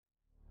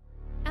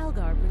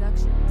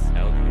Productions.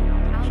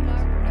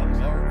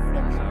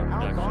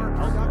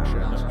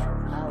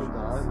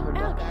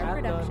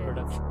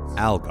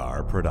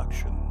 Algar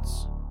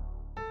Productions.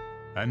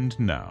 And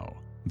now,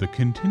 the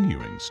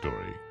continuing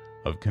story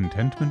of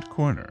Contentment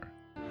Corner,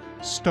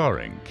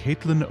 starring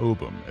Caitlin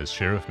Obum as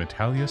Sheriff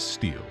Metalius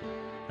Steele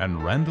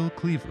and Randall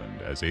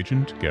Cleveland as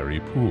Agent Gary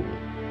Poole.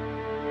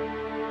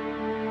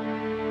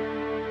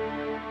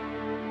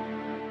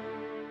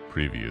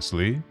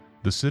 Previously,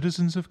 the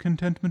citizens of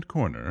Contentment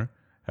Corner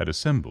had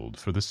assembled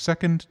for the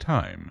second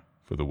time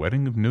for the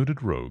wedding of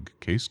noted rogue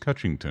Case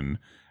Cutchington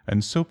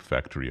and soap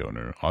factory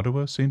owner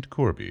Ottawa St.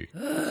 Corby.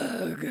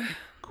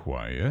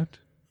 Quiet.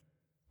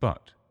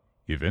 But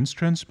events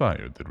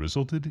transpired that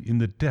resulted in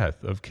the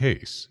death of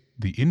Case,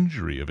 the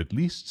injury of at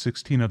least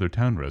 16 other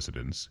town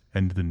residents,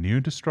 and the near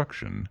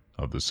destruction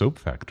of the soap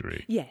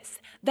factory. Yes,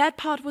 that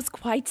part was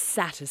quite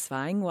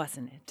satisfying,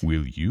 wasn't it?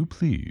 Will you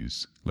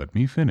please let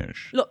me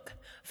finish? Look,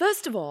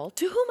 first of all,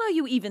 to whom are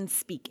you even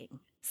speaking?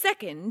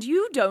 Second,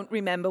 you don't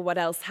remember what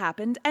else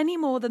happened any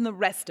more than the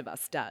rest of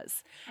us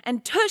does.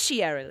 And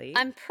tertiarily...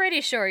 I'm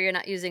pretty sure you're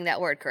not using that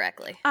word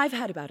correctly. I've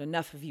had about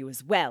enough of you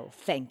as well,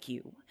 thank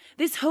you.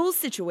 This whole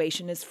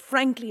situation is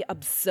frankly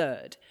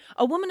absurd.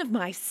 A woman of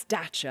my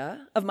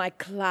stature, of my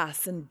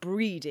class and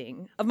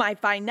breeding, of my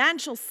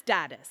financial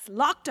status,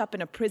 locked up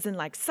in a prison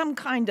like some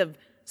kind of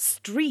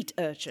street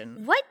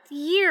urchin. What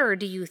year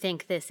do you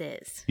think this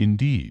is?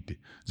 Indeed,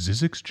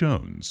 Zizix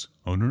Jones,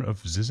 owner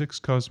of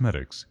Zizix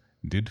Cosmetics,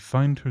 did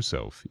find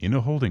herself in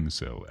a holding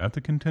cell at the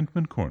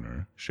Contentment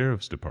Corner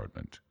Sheriff's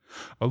Department,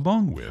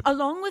 along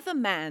with a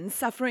man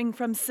suffering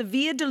from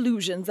severe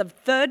delusions of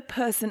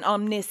third-person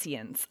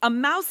omniscience, a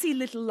mousy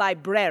little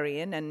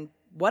librarian, and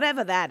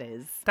whatever that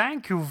is.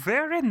 Thank you,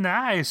 very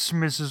nice,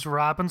 Mrs.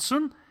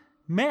 Robinson.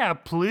 May I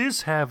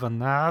please have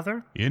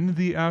another? In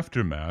the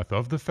aftermath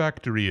of the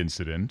factory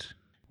incident,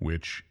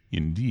 which,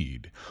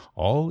 indeed,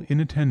 all in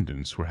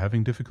attendance were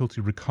having difficulty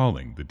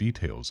recalling the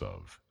details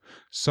of,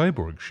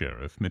 Cyborg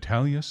Sheriff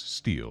Metalius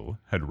Steele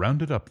had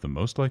rounded up the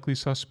most likely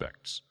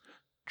suspects.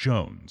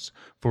 Jones,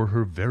 for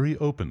her very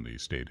openly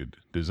stated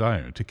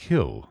desire to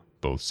kill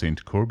both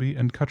St. Corby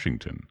and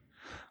Cutchington.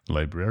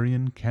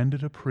 Librarian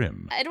Candida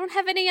Prim. I don't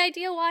have any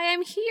idea why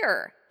I'm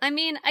here. I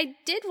mean, I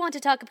did want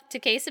to talk to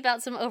Case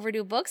about some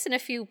overdue books and a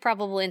few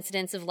probable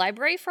incidents of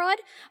library fraud,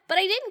 but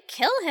I didn't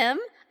kill him.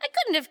 I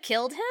couldn't have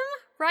killed him,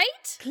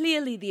 right?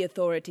 Clearly the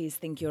authorities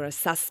think you're a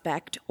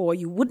suspect, or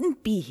you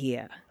wouldn't be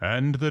here.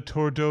 And the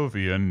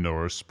Tordovian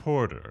Norse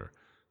Porter,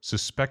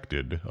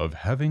 suspected of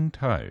having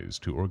ties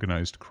to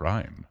organized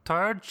crime.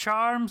 Third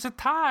charm's a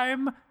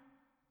time,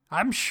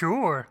 I'm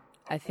sure.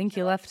 I think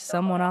you left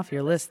someone off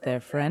your list there,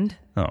 friend.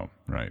 Oh,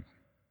 right.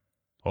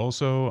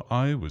 Also,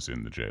 I was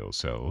in the jail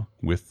cell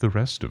with the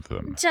rest of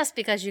them. Just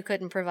because you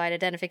couldn't provide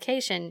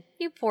identification,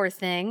 you poor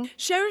thing.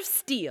 Sheriff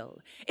Steele,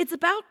 it's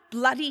about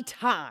bloody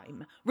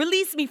time.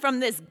 Release me from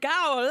this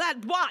gaol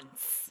at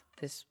once.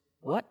 This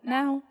what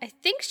now? I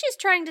think she's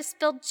trying to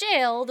spell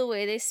jail the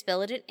way they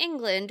spell it in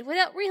England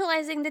without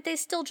realizing that they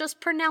still just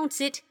pronounce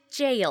it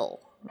jail.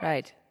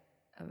 Right.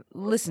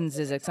 Listen,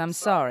 Zizix, I'm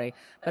sorry,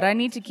 but I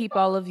need to keep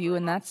all of you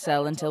in that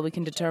cell until we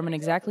can determine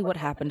exactly what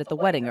happened at the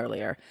wedding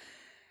earlier.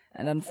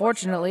 And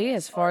unfortunately,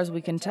 as far as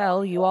we can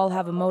tell, you all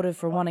have a motive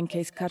for wanting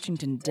Case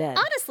Cutchington dead.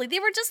 Honestly,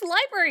 they were just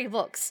library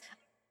books.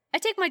 I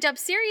take my job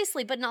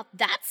seriously, but not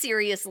that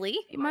seriously.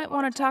 You might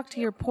want to talk to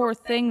your poor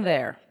thing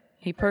there.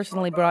 He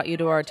personally brought you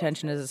to our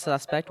attention as a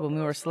suspect when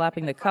we were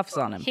slapping the cuffs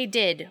on him. He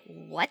did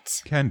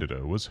what?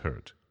 Candida was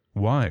hurt.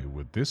 Why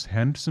would this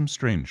handsome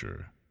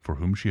stranger, for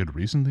whom she had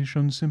recently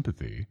shown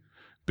sympathy,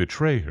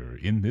 betray her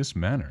in this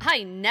manner?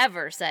 I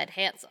never said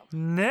handsome.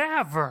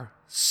 Never.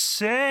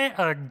 Say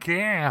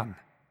again.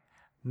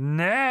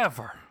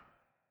 Never.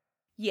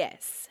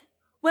 Yes.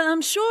 Well,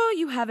 I'm sure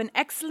you have an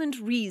excellent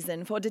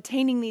reason for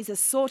detaining these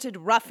assorted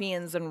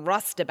ruffians and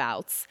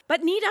rustabouts,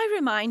 but need I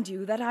remind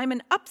you that I'm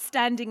an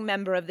upstanding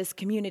member of this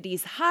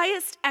community's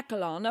highest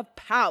echelon of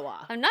power?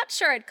 I'm not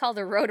sure I'd call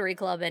the Rotary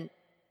Club an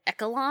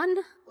echelon.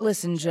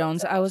 Listen,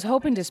 Jones, I was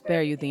hoping to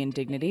spare you the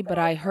indignity, but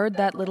I heard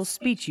that little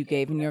speech you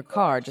gave in your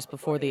car just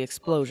before the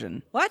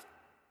explosion. What?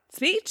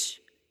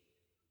 Speech?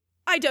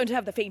 I don't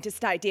have the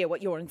faintest idea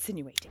what you're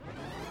insinuating.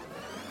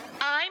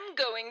 I'm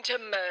going to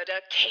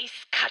murder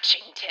Case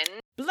Cutchington.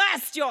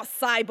 Blast your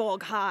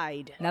cyborg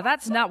hide! Now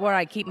that's not where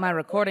I keep my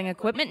recording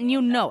equipment, and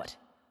you know it.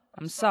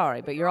 I'm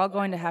sorry, but you're all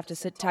going to have to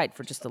sit tight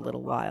for just a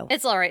little while.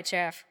 It's all right,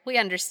 Sheriff. We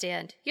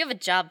understand. You have a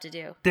job to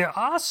do. The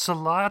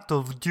ocelot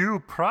of due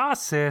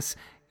process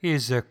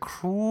is a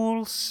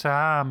cruel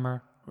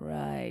summer.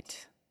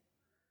 Right.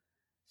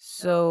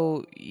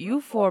 So,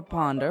 you four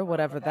ponder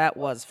whatever that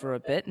was for a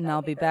bit, and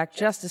I'll be back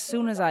just as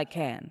soon as I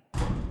can.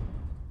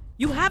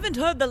 You haven't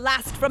heard the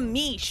last from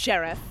me,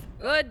 Sheriff.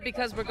 Good,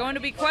 because we're going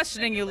to be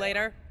questioning you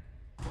later.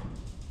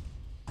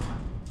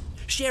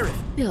 Sheriff!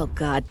 Oh,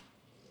 God.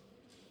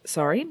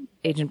 Sorry,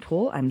 Agent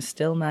Poole, I'm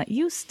still not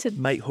used to...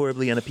 My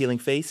horribly unappealing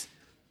face?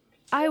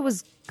 I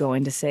was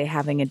going to say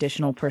having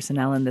additional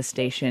personnel in the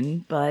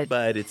station, but...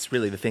 But it's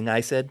really the thing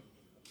I said?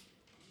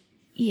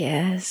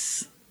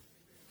 Yes.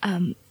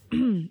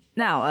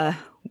 Now,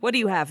 what do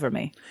you have for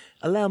me?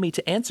 Allow me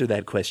to answer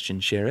that question,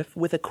 Sheriff,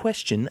 with a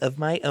question of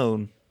my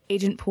own.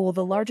 Agent Poole,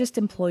 the largest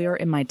employer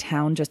in my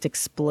town just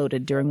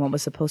exploded during what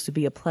was supposed to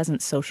be a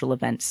pleasant social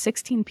event.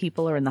 16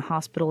 people are in the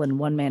hospital and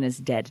 1 man is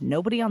dead.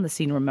 Nobody on the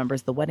scene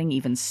remembers the wedding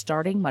even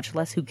starting, much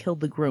less who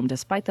killed the groom,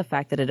 despite the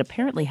fact that it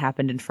apparently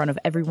happened in front of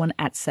everyone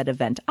at said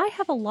event. I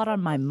have a lot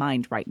on my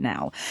mind right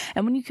now.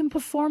 And when you can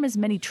perform as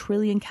many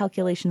trillion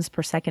calculations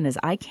per second as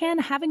I can,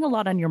 having a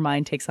lot on your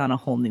mind takes on a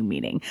whole new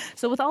meaning.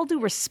 So with all due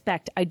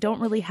respect, I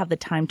don't really have the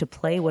time to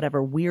play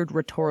whatever weird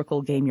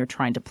rhetorical game you're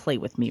trying to play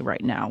with me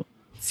right now.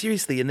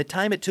 Seriously, in the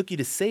time it took you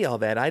to say all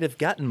that, I'd have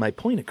gotten my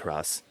point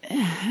across.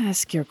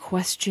 Ask your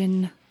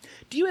question.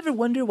 Do you ever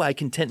wonder why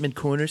Contentment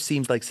Corner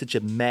seems like such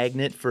a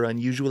magnet for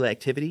unusual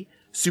activity?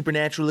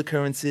 Supernatural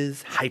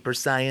occurrences,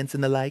 hyperscience,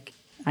 and the like?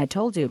 I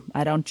told you,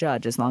 I don't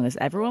judge as long as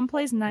everyone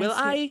plays nice. Well,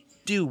 I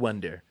do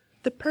wonder.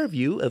 The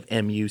purview of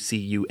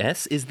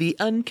MUCUS is the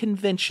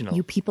unconventional.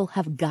 You people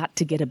have got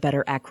to get a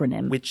better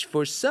acronym. Which,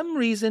 for some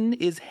reason,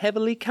 is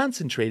heavily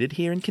concentrated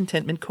here in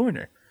Contentment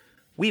Corner.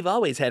 We've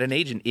always had an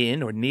agent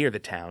in or near the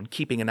town,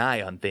 keeping an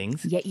eye on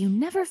things. Yet you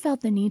never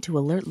felt the need to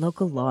alert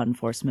local law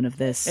enforcement of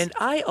this. And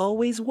I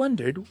always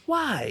wondered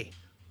why.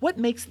 What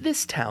makes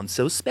this town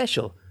so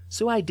special?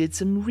 So I did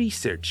some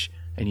research.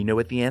 And you know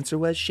what the answer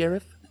was,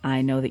 Sheriff?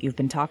 I know that you've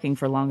been talking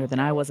for longer than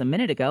I was a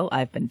minute ago.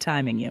 I've been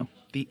timing you.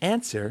 The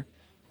answer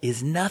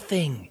is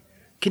nothing.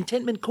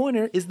 Contentment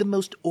Corner is the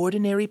most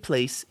ordinary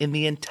place in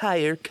the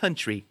entire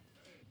country.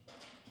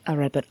 All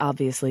right, but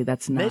obviously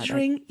that's not...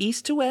 Measuring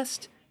east to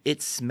west,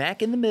 it's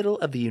smack in the middle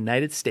of the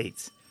United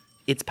States.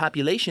 Its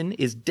population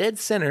is dead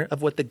center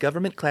of what the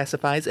government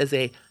classifies as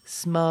a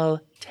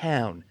small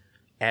town.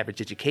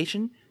 Average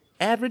education,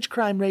 average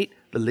crime rate,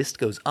 the list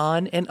goes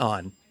on and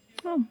on.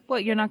 Oh,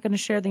 what, you're not going to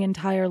share the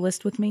entire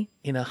list with me?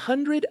 In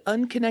 100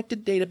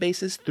 unconnected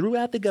databases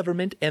throughout the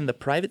government and the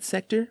private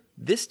sector,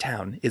 this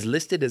town is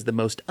listed as the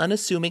most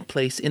unassuming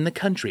place in the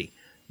country.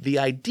 The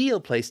ideal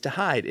place to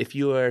hide if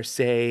you are,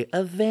 say,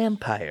 a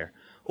vampire,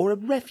 or a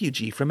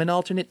refugee from an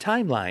alternate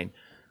timeline,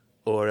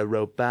 or a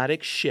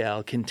robotic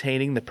shell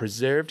containing the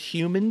preserved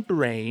human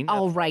brain.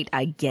 All right,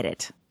 I get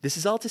it. This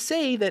is all to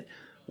say that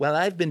while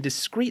I've been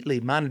discreetly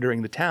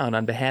monitoring the town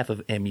on behalf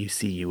of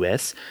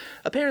MUCUS,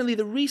 apparently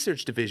the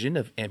research division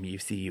of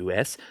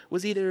MUCUS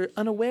was either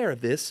unaware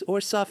of this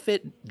or saw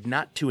fit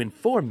not to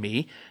inform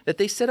me that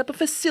they set up a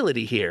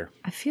facility here.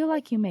 I feel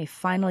like you may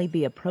finally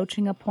be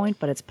approaching a point,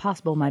 but it's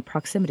possible my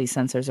proximity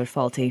sensors are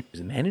faulty. There's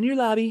a man in your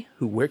lobby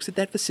who works at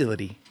that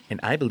facility, and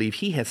I believe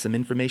he has some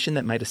information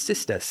that might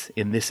assist us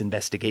in this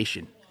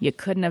investigation. You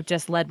couldn't have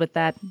just led with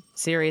that?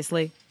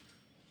 Seriously?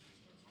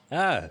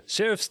 Ah,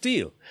 Sheriff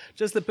Steele.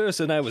 Just the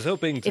person I was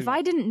hoping to... If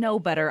I didn't know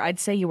better, I'd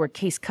say you were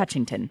Case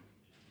Cutchington.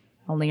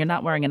 Only you're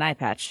not wearing an eye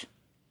patch.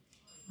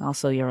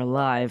 Also, you're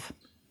alive.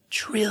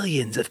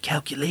 Trillions of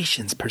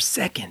calculations per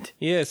second.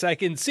 Yes, I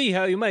can see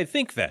how you might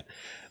think that.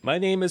 My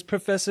name is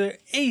Professor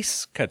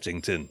Ace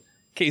Cutchington.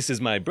 Case is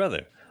my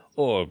brother.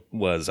 Or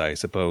was, I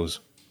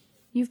suppose.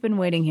 You've been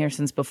waiting here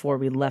since before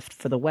we left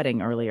for the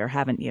wedding earlier,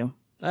 haven't you?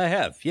 I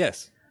have,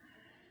 yes.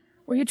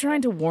 Were you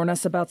trying to warn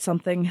us about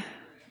something?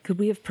 Could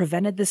we have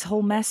prevented this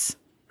whole mess?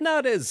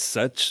 Not as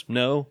such,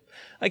 no.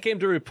 I came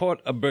to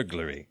report a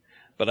burglary,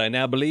 but I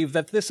now believe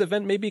that this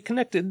event may be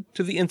connected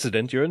to the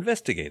incident you're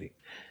investigating.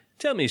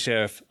 Tell me,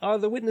 Sheriff, are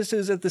the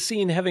witnesses at the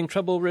scene having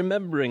trouble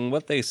remembering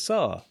what they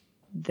saw?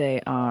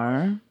 They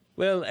are.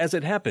 Well, as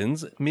it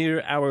happens,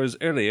 mere hours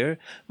earlier,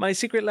 my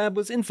secret lab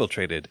was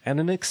infiltrated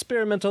and an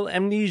experimental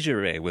amnesia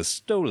ray was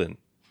stolen.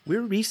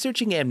 We're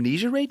researching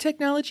amnesia ray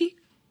technology?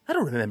 I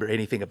don't remember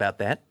anything about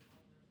that.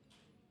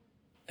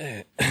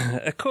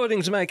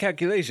 According to my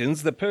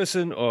calculations, the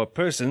person or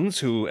persons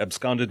who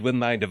absconded with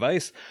my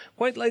device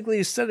quite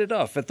likely set it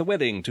off at the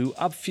wedding to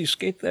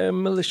obfuscate their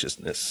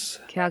maliciousness.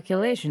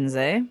 Calculations,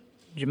 eh? Do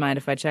you mind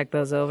if I check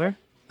those over?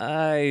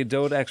 I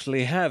don't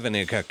actually have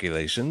any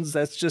calculations.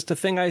 That's just a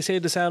thing I say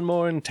to sound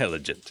more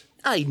intelligent.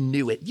 I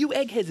knew it. You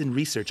eggheads in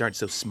research aren't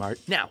so smart.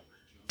 Now,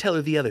 tell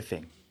her the other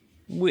thing.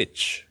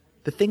 Which?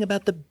 The thing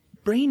about the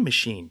brain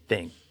machine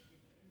thing.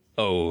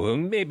 Oh,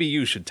 maybe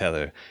you should tell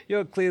her.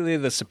 You're clearly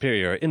the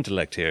superior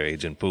intellect here,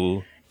 Agent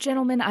Poole.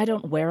 Gentlemen, I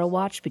don't wear a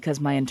watch because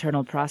my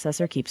internal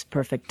processor keeps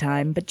perfect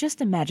time, but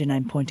just imagine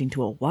I'm pointing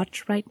to a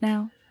watch right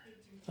now.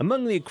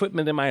 Among the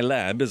equipment in my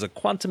lab is a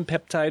quantum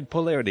peptide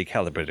polarity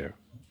calibrator.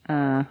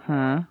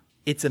 Uh-huh.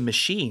 It's a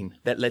machine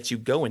that lets you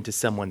go into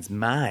someone's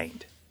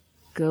mind.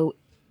 Go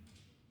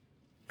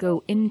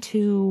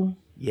into...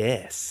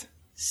 Yes.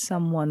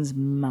 Someone's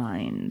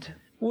mind.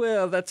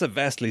 Well, that's a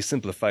vastly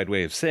simplified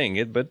way of saying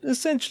it, but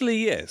essentially,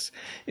 yes.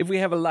 If we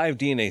have a live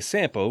DNA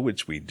sample,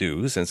 which we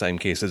do, since I'm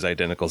Case's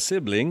identical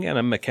sibling, and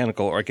a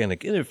mechanical-organic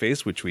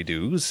interface, which we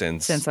do,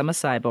 since I'm a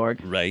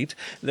cyborg. Right,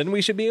 then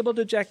we should be able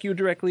to jack you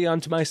directly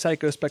onto my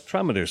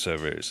psychospectrometer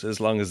servers,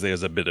 as long as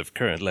there's a bit of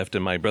current left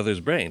in my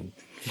brother's brain.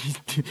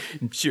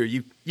 Sure,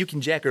 you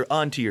can jack her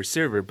onto your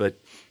server, but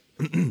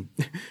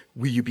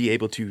will you be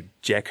able to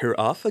jack her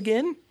off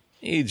again?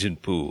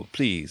 Agent Poole,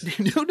 please.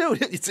 No,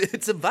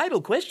 it's a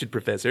vital question,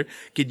 Professor.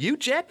 Can you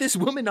jack this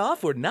woman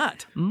off or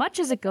not? Much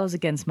as it goes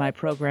against my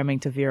programming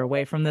to veer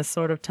away from this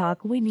sort of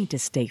talk, we need to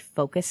stay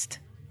focused.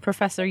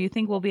 Professor, you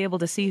think we'll be able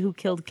to see who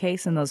killed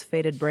Case and those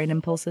fated brain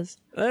impulses?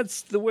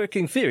 That's the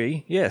working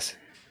theory, yes.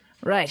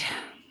 Right.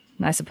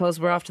 I suppose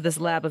we're off to this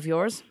lab of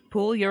yours.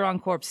 Poole, you're on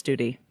corpse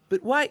duty.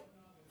 But why?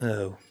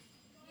 Oh.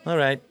 All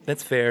right,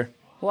 that's fair.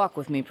 Walk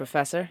with me,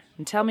 Professor,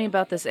 and tell me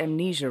about this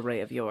amnesia ray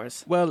of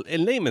yours. Well,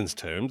 in layman's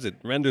terms, it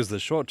renders the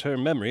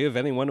short-term memory of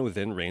anyone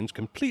within range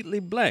completely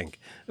blank,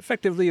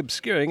 effectively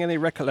obscuring any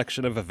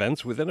recollection of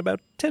events within about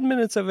 10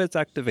 minutes of its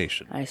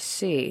activation. I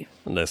see.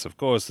 Unless, of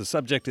course, the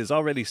subject is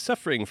already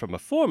suffering from a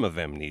form of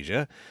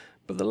amnesia,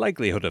 but the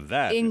likelihood of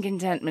that... In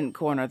Contentment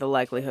Corner, the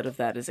likelihood of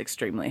that is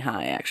extremely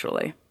high,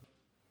 actually.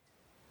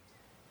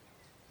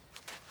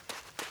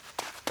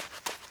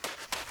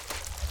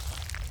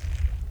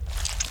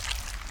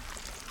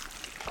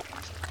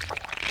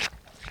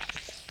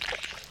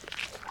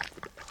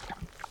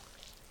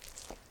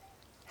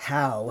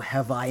 How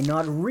have I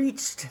not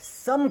reached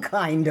some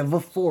kind of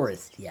a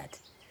forest yet?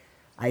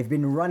 I've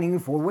been running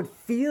for what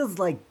feels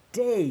like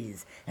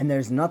days, and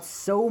there's not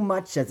so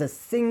much as a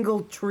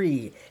single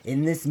tree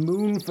in this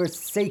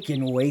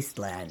moon-forsaken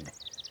wasteland.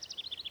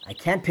 I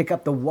can't pick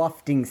up the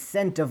wafting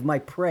scent of my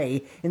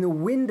prey in the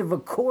wind of a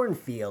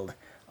cornfield.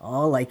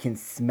 All I can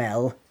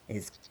smell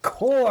is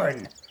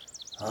corn.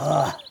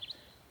 Ugh.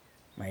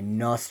 My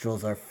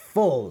nostrils are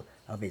full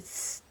of its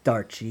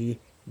starchy,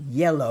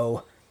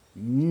 yellow,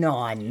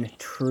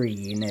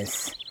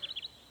 non-treeness.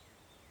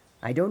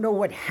 I don't know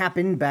what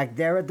happened back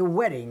there at the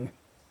wedding,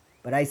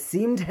 but I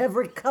seem to have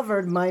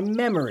recovered my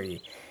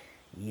memory.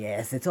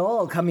 Yes, it's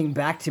all coming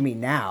back to me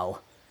now.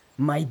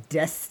 My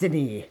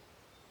destiny.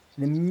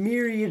 The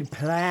myriad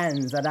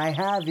plans that I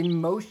have in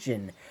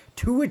motion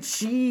to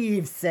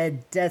achieve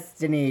said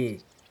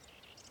destiny.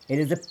 It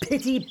is a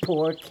pity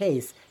poor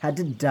Case had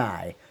to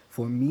die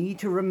for me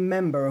to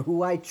remember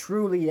who I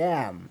truly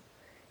am.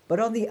 But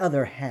on the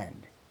other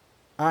hand,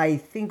 I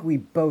think we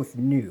both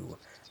knew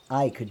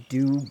I could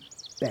do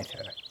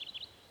better.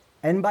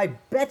 And by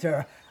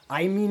better,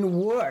 I mean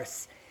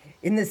worse,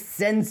 in the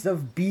sense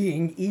of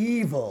being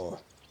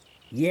evil.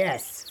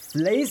 Yes,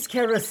 Flace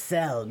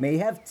Carousel may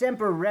have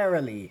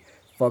temporarily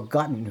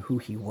forgotten who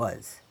he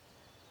was.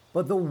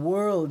 But the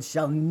world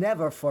shall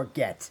never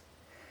forget.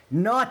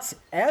 Not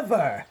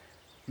ever.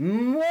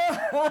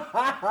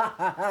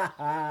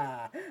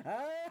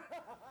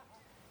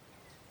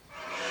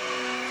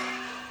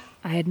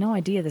 I had no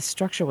idea this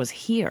structure was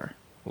here.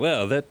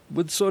 Well, that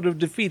would sort of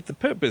defeat the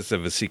purpose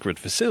of a secret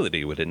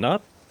facility, would it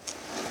not?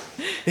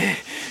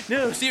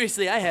 No,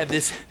 seriously, I have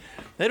this.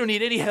 I don't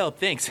need any help,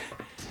 thanks.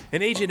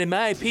 An agent in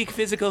my peak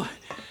physical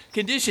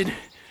condition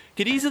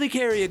could easily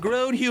carry a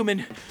grown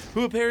human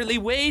who apparently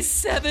weighs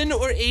 7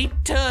 or 8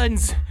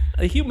 tons.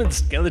 A human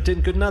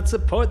skeleton could not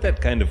support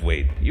that kind of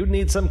weight. You'd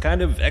need some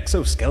kind of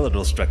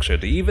exoskeletal structure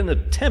to even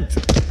attempt.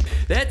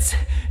 That's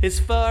as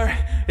far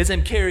as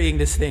I'm carrying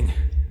this thing.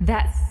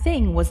 That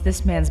thing was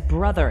this man's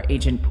brother,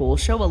 Agent Poole.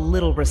 Show a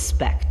little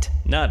respect.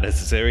 Not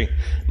necessary.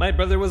 My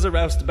brother was a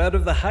roustabout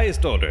of the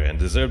highest order and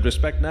deserved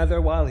respect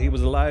neither while he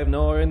was alive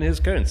nor in his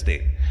current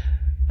state.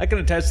 I can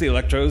attach the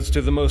electrodes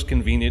to the most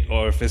convenient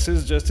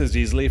orifices just as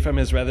easily from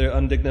his rather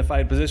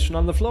undignified position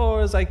on the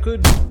floor as I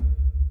could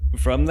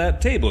from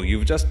that table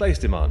you've just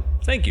placed him on.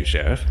 Thank you,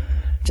 Sheriff.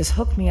 Just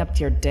hook me up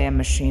to your damn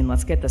machine.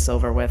 Let's get this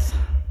over with.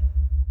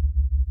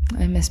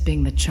 I miss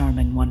being the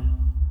charming one.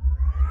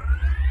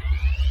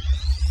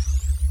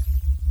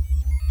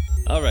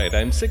 Alright,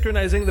 I'm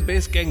synchronizing the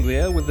base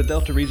ganglia with the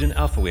Delta Region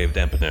alpha wave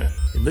dampener.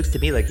 It looks to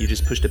me like you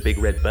just pushed a big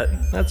red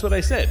button. That's what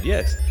I said,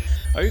 yes.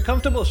 Are you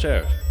comfortable,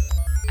 Sheriff?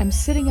 I'm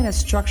sitting in a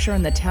structure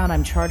in the town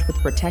I'm charged with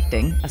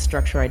protecting, a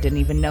structure I didn't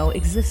even know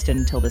existed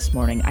until this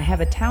morning. I have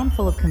a town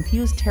full of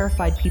confused,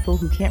 terrified people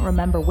who can't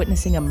remember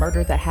witnessing a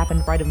murder that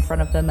happened right in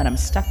front of them, and I'm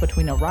stuck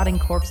between a rotting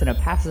corpse and a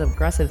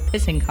passive-aggressive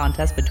pissing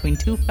contest between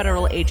 2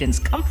 federal agents.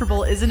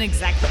 Comfortable isn't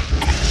exactly...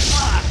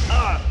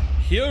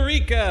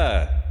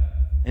 Eureka!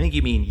 I think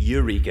you mean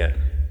Eureka.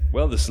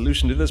 Well, the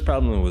solution to this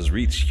problem was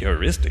reached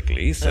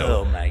heuristically, so...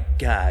 Oh my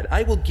god.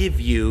 I will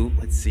give you,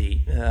 let's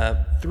see,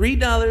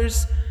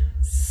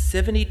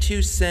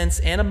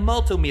 $3.72 and a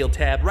multi-meal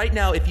tab right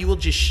now if you will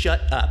just shut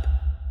up.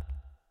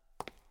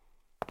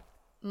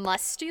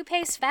 Must you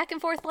pace back and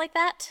forth like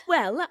that?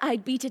 Well,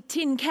 I'd beat a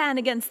tin can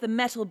against the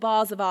metal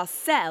bars of our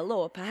cell,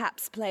 or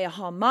perhaps play a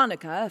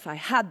harmonica if I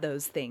had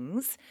those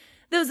things.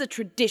 Those are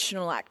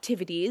traditional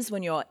activities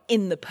when you're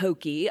in the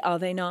pokey, are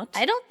they not?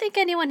 I don't think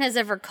anyone has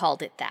ever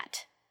called it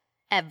that.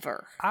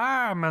 Ever.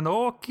 I'm an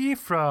Okie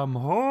from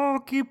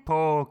Hokey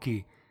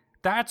Pokey.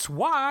 That's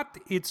what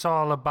it's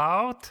all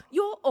about.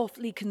 You're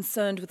awfully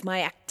concerned with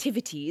my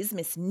activities,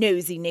 Miss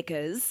Nosy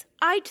Knickers.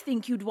 I'd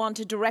think you'd want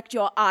to direct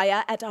your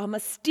ire at our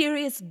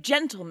mysterious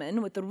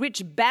gentleman with the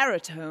rich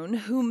baritone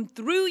whom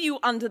threw you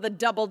under the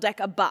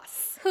double-decker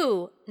bus.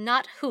 Who,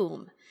 not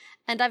whom.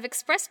 and I've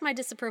expressed my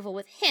disapproval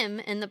with him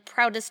in the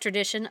proudest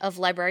tradition of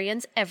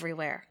librarians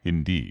everywhere.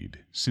 Indeed,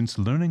 since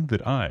learning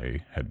that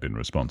I had been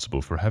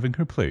responsible for having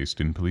her placed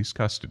in police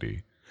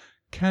custody,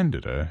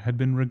 Candida had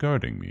been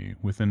regarding me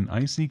with an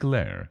icy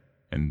glare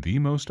and the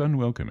most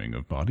unwelcoming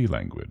of body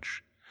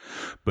language.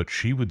 But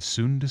she would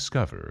soon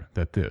discover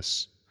that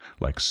this,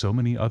 like so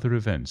many other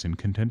events in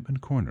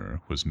Contentment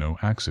Corner, was no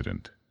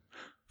accident.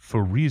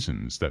 For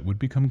reasons that would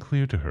become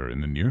clear to her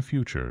in the near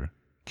future,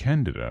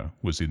 Candida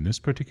was in this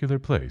particular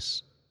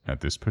place,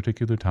 at this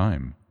particular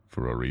time,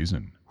 for a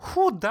reason.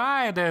 Who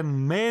died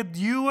and made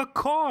you a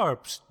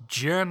corpse?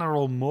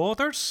 General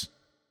Motors?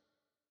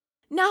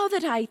 Now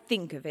that I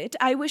think of it,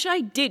 I wish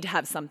I did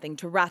have something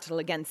to rattle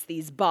against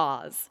these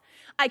bars.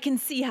 I can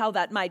see how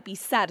that might be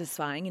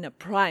satisfying in a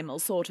primal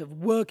sort of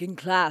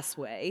working-class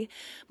way,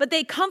 but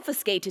they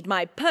confiscated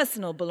my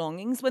personal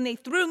belongings when they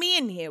threw me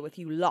in here with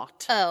you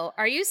lot. Oh,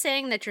 are you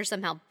saying that you're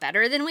somehow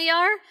better than we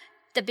are?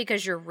 That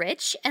because you're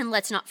rich, and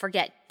let's not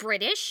forget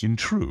British? In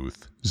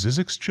truth,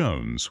 Zizix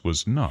Jones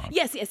was not.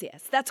 Yes,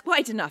 that's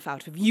quite enough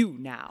out of you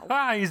now.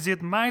 Is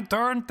it my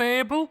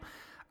turntable?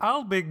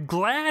 I'll be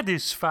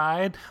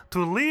gladified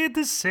to lead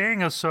the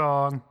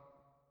sing-a-song.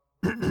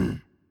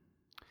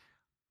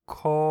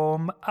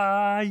 Come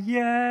a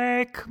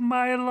yak,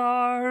 my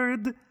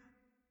lord.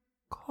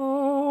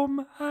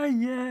 Come a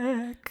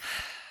yak.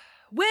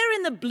 Where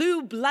in the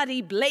blue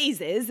bloody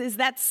blazes is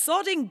that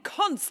sodding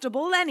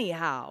constable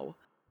anyhow?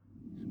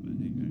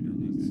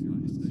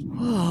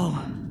 Whoa.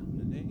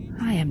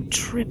 I am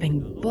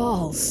tripping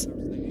balls.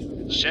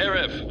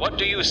 Sheriff, what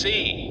do you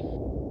see?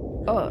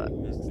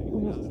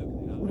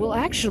 Well,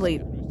 actually,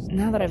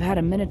 now that I've had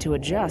a minute to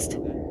adjust,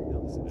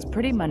 it's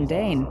pretty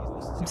mundane.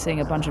 I'm seeing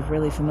a bunch of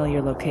really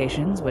familiar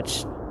locations,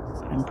 which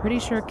I'm pretty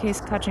sure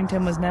Case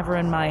Cutchington was never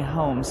in my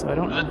home, so I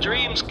don't know. The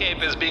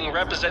dreamscape is being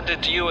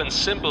represented to you in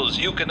symbols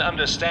you can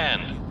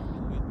understand.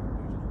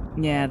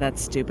 Yeah,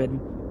 that's stupid.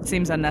 It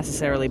seems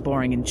unnecessarily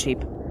boring and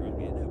cheap.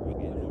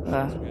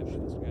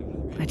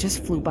 I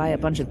just flew by a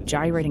bunch of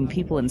gyrating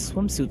people in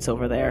swimsuits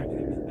over there.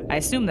 I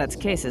assume that's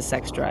Case's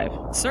sex drive.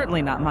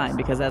 Certainly not mine,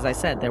 because as I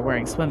said, they're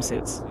wearing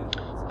swimsuits.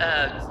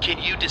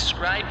 Can you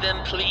describe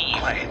them, please?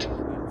 Quiet.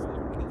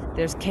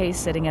 There's Case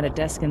sitting at a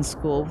desk in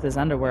school with his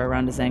underwear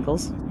around his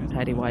ankles.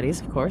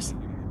 Tighty-whities, of course.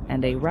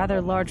 And a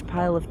rather large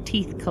pile of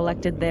teeth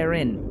collected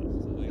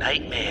therein.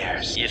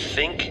 Nightmares, you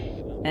think?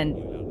 And...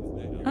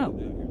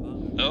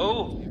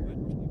 Oh?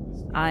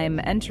 I'm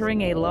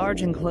entering a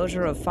large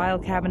enclosure of file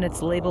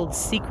cabinets labeled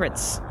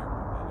Secrets.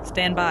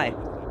 Stand by.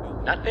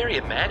 Not very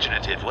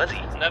imaginative, was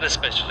he? Not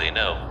especially,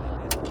 no.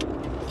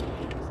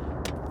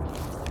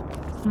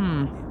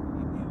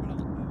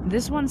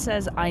 This one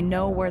says, I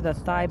know where the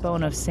thigh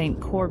bone of St.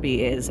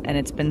 Corby is, and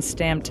it's been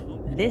stamped,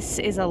 This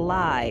is a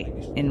lie,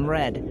 in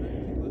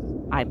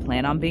red. I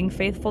plan on being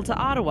faithful to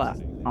Ottawa,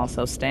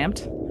 also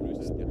stamped.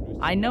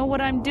 I know what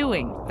I'm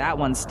doing, that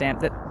one's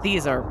stamped.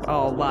 These are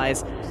all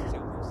lies.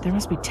 There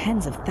must be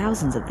tens of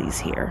thousands of these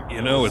here.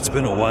 You know, it's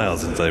been a while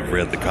since I've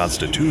read the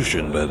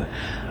Constitution, but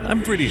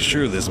I'm pretty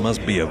sure this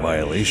must be a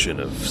violation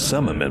of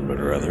some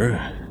amendment or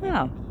other.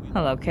 Oh,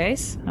 hello,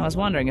 Case. I was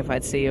wondering if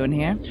I'd see you in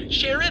here.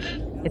 Sheriff?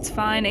 It's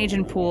fine,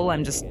 Agent Poole.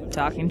 I'm just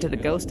talking to the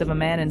ghost of a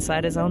man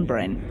inside his own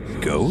brain.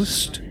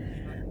 Ghost?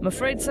 I'm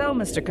afraid so,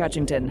 Mr.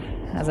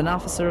 Cutchington. As an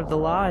officer of the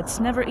law, it's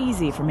never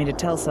easy for me to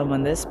tell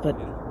someone this, but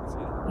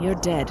you're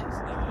dead.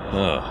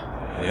 Oh,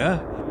 yeah?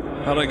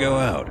 How'd I go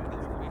out?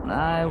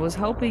 I was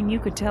hoping you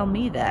could tell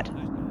me that.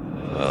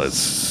 Well,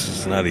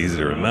 it's not easy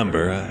to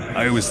remember.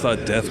 I always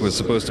thought death was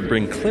supposed to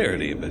bring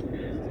clarity, but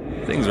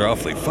things are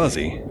awfully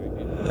fuzzy.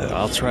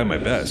 I'll try my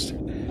best.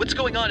 What's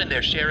going on in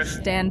there, Sheriff?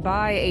 Stand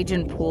by,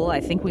 Agent Poole. I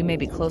think we may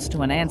be close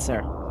to an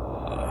answer.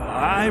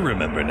 I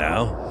remember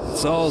now.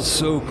 It's all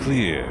so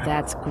clear.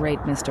 That's great,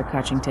 Mr.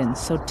 Cutchington.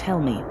 So tell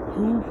me,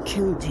 who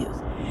killed you?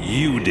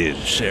 You did,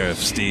 Sheriff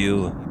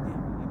Steele.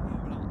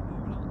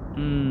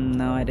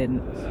 No, I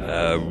didn't.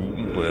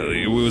 Well,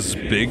 it was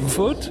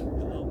Bigfoot?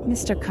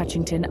 Mr.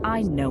 Cutchington,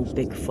 I know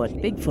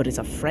Bigfoot. Bigfoot is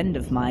a friend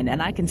of mine,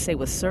 and I can say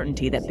with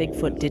certainty that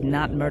Bigfoot did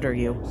not murder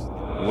you.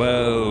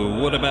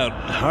 Well, what about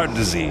heart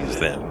disease,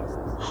 then?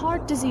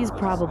 Heart disease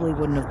probably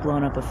wouldn't have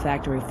blown up a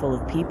factory full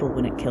of people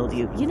when it killed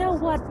you. You know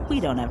what? We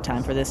don't have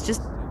time for this.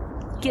 Just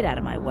get out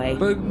of my way.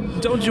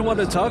 But don't you want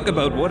to talk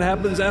about what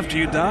happens after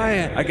you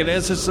die? I can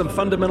answer some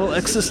fundamental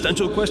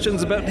existential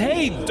questions about,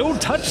 hey,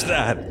 don't touch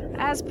that!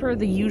 As per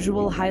the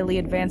usual highly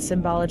advanced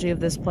symbology of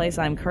this place,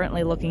 I'm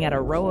currently looking at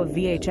a row of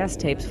VHS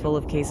tapes full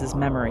of Case's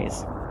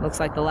memories. Looks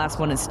like the last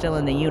one is still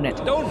in the unit.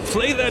 Don't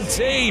play that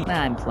tape!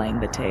 I'm playing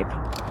the tape.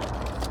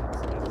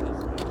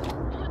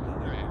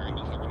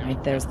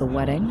 Right, there's the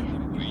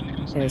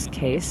wedding. There's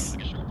Case.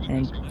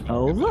 And,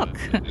 oh, look!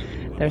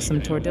 There's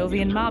some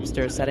Tordovian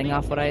mobsters setting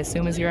off what I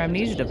assume is your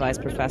amnesia device,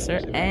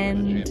 Professor.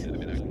 And,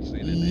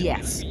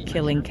 yes,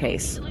 killing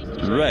Case.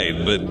 Right,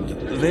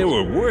 but they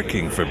were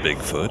working for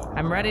Bigfoot.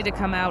 I'm ready to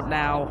come out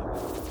now.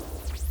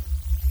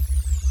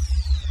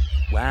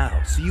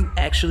 Wow, so you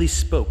actually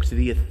spoke to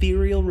the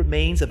ethereal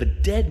remains of a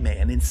dead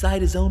man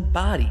inside his own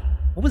body.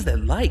 What was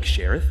that like,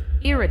 Sheriff?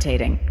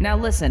 Irritating. Now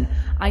listen,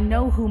 I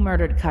know who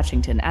murdered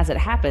Cutchington. As it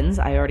happens,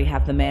 I already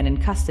have the man in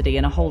custody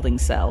in a holding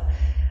cell.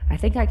 I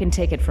think I can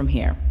take it from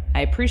here.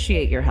 I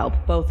appreciate your help,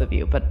 both of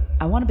you, but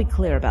I want to be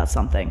clear about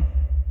something.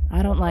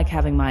 I don't like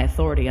having my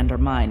authority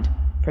undermined.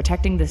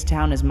 Protecting this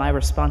town is my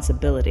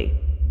responsibility.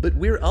 But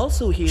we're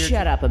also here...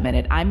 Shut up a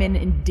minute. I'm in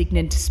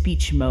indignant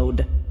speech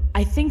mode.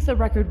 I think the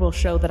record will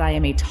show that I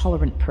am a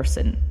tolerant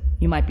person.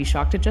 You might be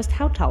shocked at just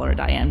how tolerant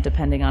I am,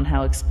 depending on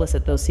how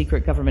explicit those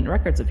secret government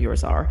records of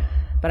yours are.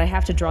 But I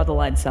have to draw the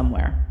line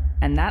somewhere.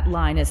 And that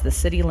line is the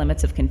city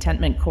limits of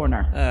Contentment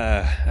Corner.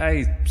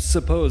 I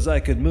suppose I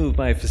could move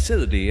my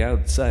facility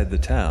outside the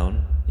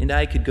town. And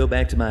I could go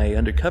back to my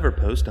undercover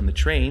post on the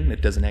train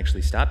that doesn't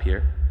actually stop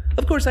here.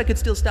 Of course, I could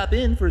still stop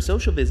in for a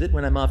social visit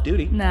when I'm off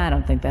duty. Nah, I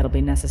don't think that'll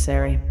be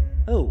necessary.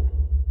 Oh.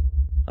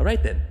 All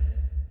right, then.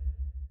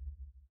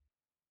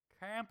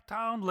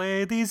 Camptown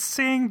ladies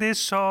sing this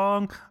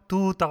song.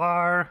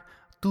 Doo-dar,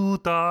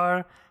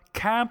 doo-dar.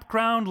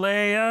 Campground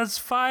layers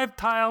 5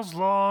 tiles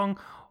long.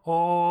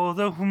 Oh,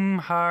 the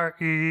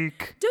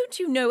heartache. Don't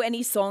you know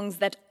any songs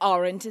that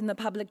aren't in the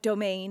public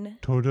domain?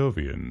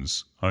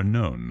 Tordovians are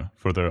known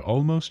for their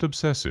almost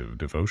obsessive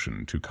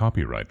devotion to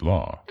copyright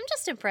law. I'm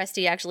just impressed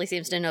he actually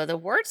seems to know the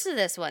words to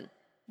this one.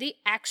 The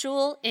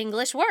actual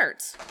English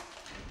words.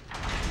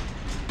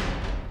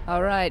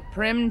 All right,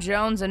 Prim,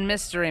 Jones, and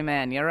Mystery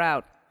Man, you're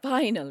out.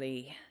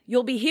 Finally.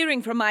 You'll be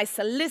hearing from my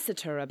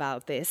solicitor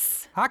about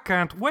this. I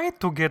can't wait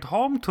to get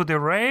home to the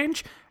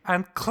range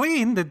and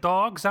clean the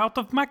dogs out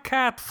of my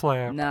cat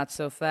flap. Not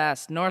so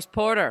fast. Norse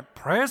Porter.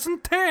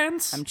 Present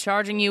tense. I'm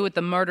charging you with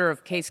the murder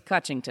of Case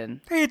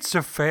Cutchington. It's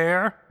a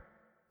fair.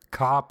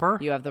 Copper.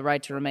 You have the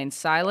right to remain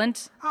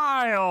silent.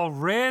 I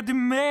already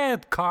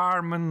met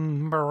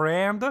Carmen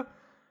Miranda,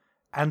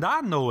 and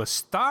I know a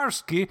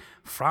Starsky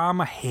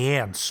from a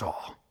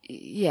handsaw.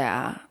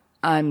 Yeah,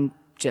 I'm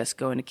just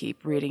going to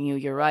keep reading you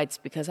your rights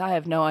because I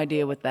have no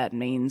idea what that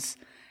means.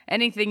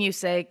 Anything you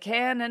say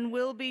can and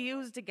will be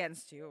used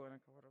against you in a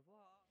court of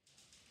law.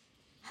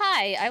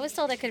 Hi, I was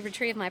told I could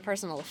retrieve my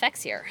personal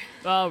effects here.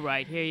 All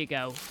right, here you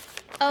go.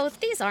 Oh,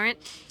 these aren't.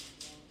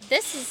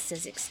 This is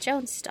Zizix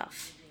Jones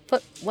stuff.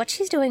 But what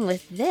she's doing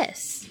with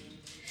this?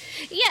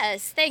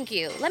 Yes, thank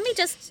you. Let me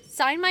just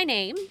sign my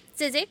name.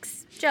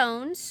 Zizix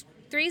Jones.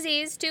 3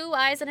 Z's, 2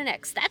 I's, and an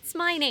X. That's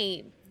my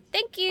name.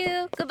 Thank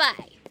you.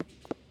 Goodbye.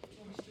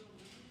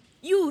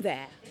 You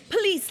there,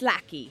 police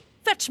lackey.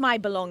 Fetch my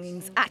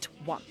belongings at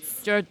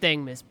once. Sure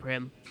thing, Miss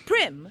Prim.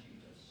 Prim,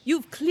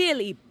 you've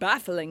clearly,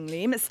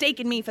 bafflingly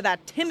mistaken me for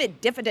that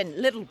timid, diffident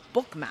little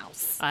book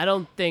mouse. I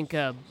don't think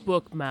a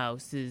book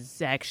mouse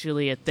is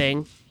actually a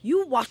thing.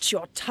 You watch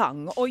your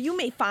tongue, or you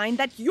may find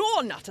that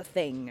you're not a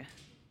thing.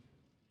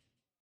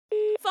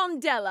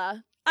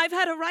 Fondella, I've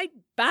had a right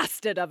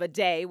bastard of a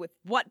day with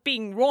what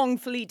being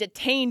wrongfully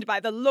detained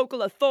by the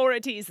local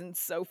authorities and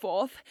so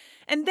forth.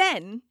 And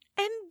then,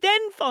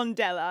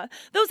 Fondella,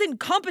 those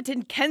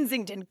incompetent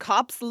Kensington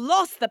cops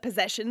lost the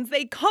possessions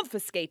they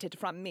confiscated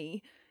from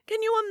me.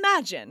 Can you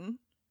imagine?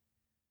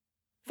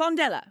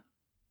 Fondella,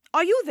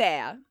 are you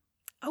there?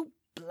 Oh,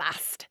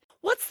 blast.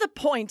 What's the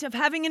point of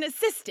having an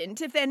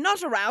assistant if they're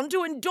not around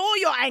to endure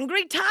your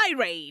angry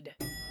tirade?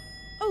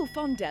 Oh,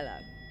 Fondella,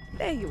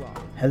 there you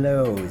are.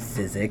 Hello,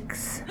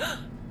 Zizix.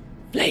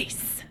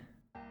 Blaze.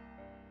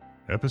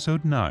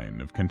 Episode 9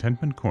 of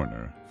Contentment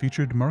Corner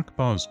featured Mark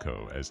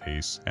Bosco as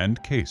Ace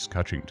and Case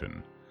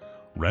Cutchington,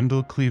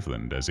 Randall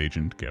Cleveland as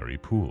Agent Gary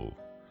Poole,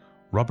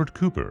 Robert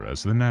Cooper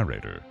as the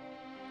narrator,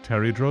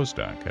 Terry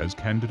Drozdak as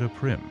Candida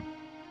Prim,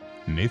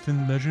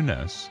 Nathan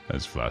Lejeunesse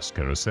as Flas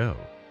Carousel,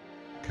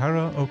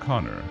 Cara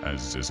O'Connor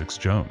as Zizix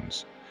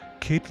Jones,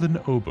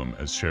 Caitlin Obum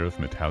as Sheriff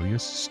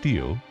Metalius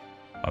Steele,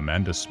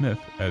 Amanda Smith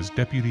as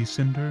Deputy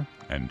Cinder,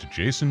 and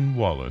Jason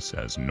Wallace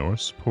as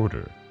Norse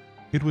Porter.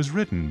 It was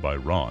written by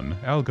Ron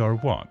Algar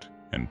Watt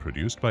and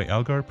produced by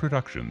Algar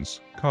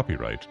Productions,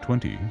 copyright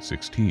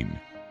 2016.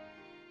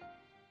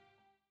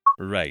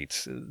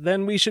 Right.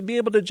 Then we should be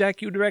able to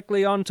jack you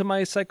directly onto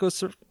my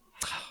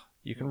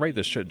You can write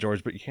this shit,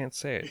 George, but you can't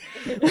say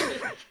it.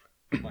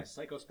 My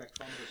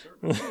psychospectrometer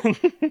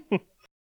server.